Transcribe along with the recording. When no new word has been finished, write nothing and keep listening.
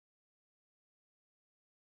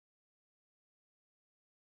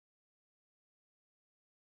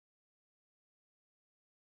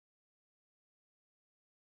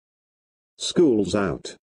School's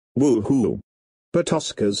out. Woohoo. But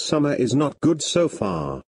Oscar's summer is not good so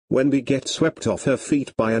far. When we get swept off her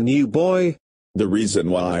feet by a new boy. The reason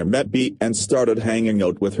why I met Bee and started hanging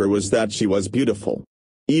out with her was that she was beautiful.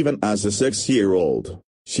 Even as a 6-year-old,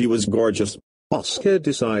 she was gorgeous. Oscar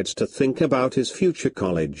decides to think about his future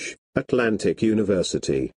college, Atlantic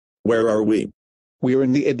University. Where are we? We're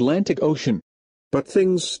in the Atlantic Ocean. But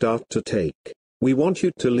things start to take. We want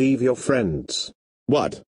you to leave your friends.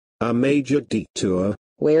 What? A major detour.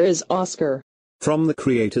 Where is Oscar? From the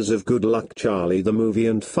creators of Good Luck Charlie the movie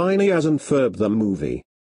and Phineas and Ferb the movie.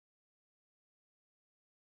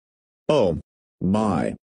 Oh.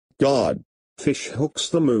 My. God. Fish Hooks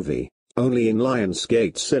the movie, only in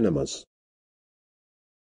Lionsgate Cinemas.